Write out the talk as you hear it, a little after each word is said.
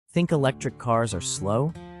Think electric cars are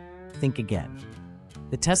slow? Think again.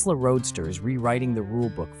 The Tesla Roadster is rewriting the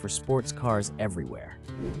rulebook for sports cars everywhere.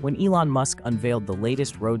 When Elon Musk unveiled the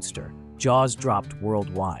latest Roadster, jaws dropped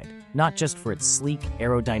worldwide, not just for its sleek,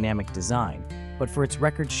 aerodynamic design, but for its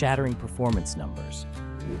record-shattering performance numbers.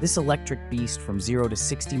 This electric beast from 0 to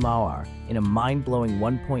 60 mph in a mind-blowing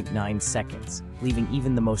 1.9 seconds, leaving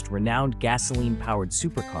even the most renowned gasoline-powered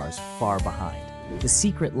supercars far behind. The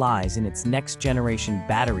secret lies in its next-generation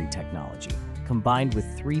battery technology, combined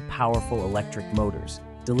with 3 powerful electric motors,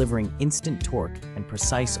 delivering instant torque and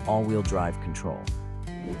precise all-wheel drive control.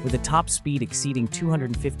 With a top speed exceeding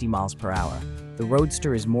 250 mph, the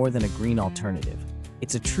Roadster is more than a green alternative.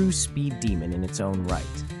 It's a true speed demon in its own right.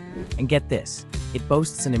 And get this, it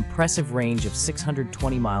boasts an impressive range of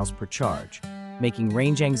 620 miles per charge, making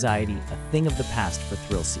range anxiety a thing of the past for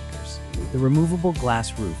thrill seekers. The removable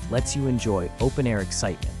glass roof lets you enjoy open-air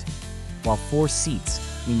excitement, while 4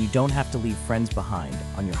 seats mean you don't have to leave friends behind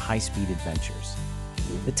on your high-speed adventures.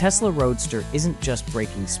 The Tesla Roadster isn't just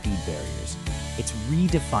breaking speed barriers, it's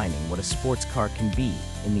redefining what a sports car can be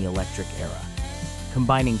in the electric era,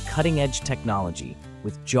 combining cutting-edge technology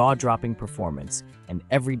with jaw-dropping performance and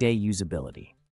everyday usability.